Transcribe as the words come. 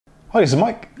Hi, this is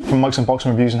Mike from Mike's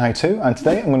Unboxing Reviews and How To, and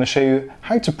today I'm going to show you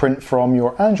how to print from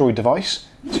your Android device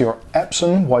to your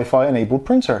Epson Wi-Fi enabled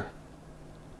printer.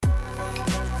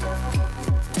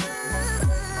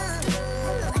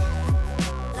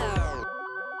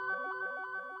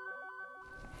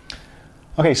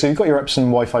 Okay, so you've got your Epson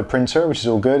Wi-Fi printer, which is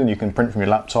all good, and you can print from your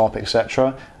laptop,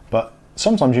 etc. But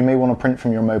sometimes you may want to print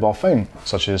from your mobile phone,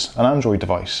 such as an Android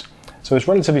device. So it's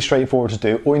relatively straightforward to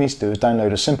do. All you need to do is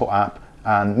download a simple app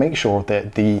and make sure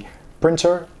that the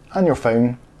printer and your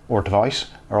phone or device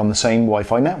are on the same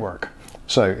Wi-Fi network.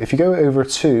 So if you go over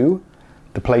to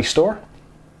the Play Store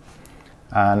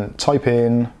and type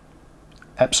in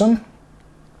Epson,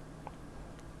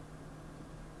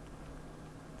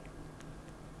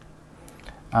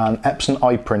 and Epson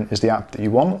iPrint is the app that you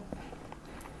want,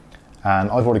 and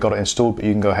I've already got it installed, but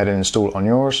you can go ahead and install it on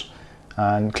yours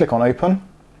and click on open.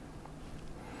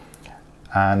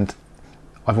 And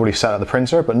I've already set up the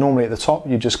printer, but normally at the top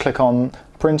you just click on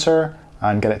printer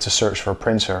and get it to search for a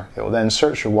printer. It will then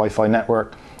search your Wi-Fi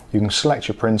network. You can select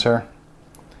your printer,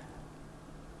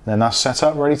 then that's set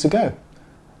up, ready to go.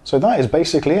 So that is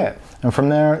basically it. And from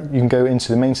there you can go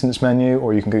into the maintenance menu,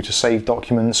 or you can go to save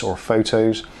documents or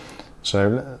photos.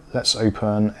 So let's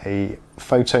open a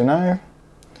photo now.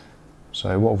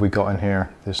 So what have we got in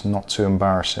here that's not too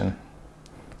embarrassing?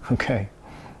 Okay,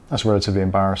 that's relatively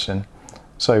embarrassing.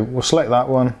 So we'll select that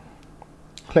one,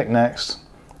 click next,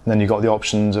 and then you've got the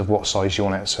options of what size you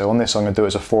want it. So on this I'm going to do it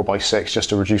as a 4x6 just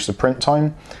to reduce the print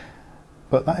time.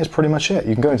 But that is pretty much it.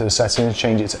 You can go into the settings,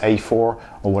 change it to A4 or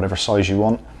whatever size you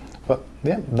want. But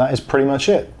yeah, that is pretty much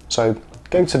it. So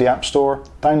go to the App Store,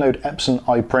 download Epson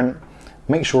iPrint,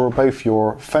 make sure both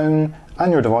your phone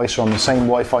and your device are on the same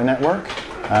Wi-Fi network,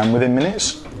 and within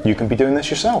minutes you can be doing this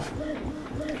yourself.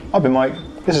 I've been Mike.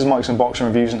 This is Mike's Unboxing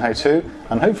Reviews and How To,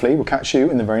 and hopefully we'll catch you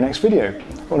in the very next video.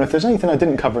 And if there's anything I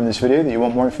didn't cover in this video that you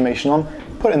want more information on,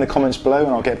 put it in the comments below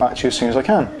and I'll get back to you as soon as I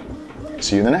can.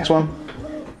 See you in the next one.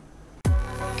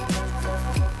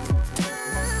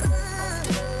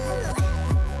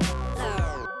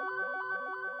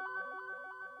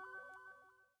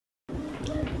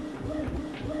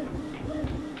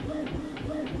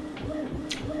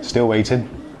 Still waiting.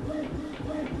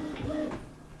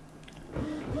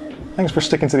 Thanks for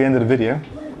sticking to the end of the video.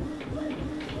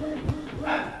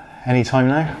 Any time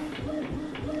now.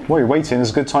 While you're waiting,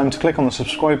 it's a good time to click on the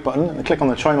subscribe button and click on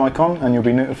the chime icon, and you'll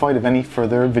be notified of any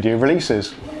further video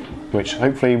releases, which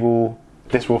hopefully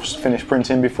this will finish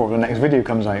printing before the next video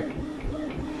comes out.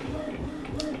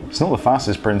 It's not the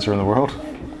fastest printer in the world,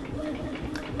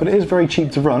 but it is very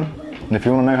cheap to run, and if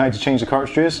you want to know how to change the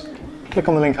cartridges, click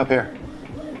on the link up here.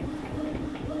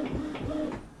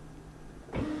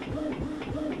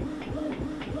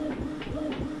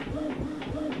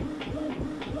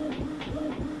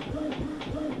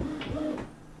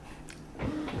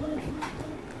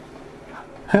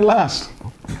 At last!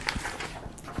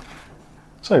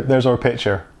 So there's our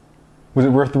picture. Was it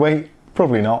worth the wait?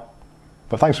 Probably not.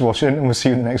 But thanks for watching, and we'll see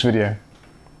you in the next video.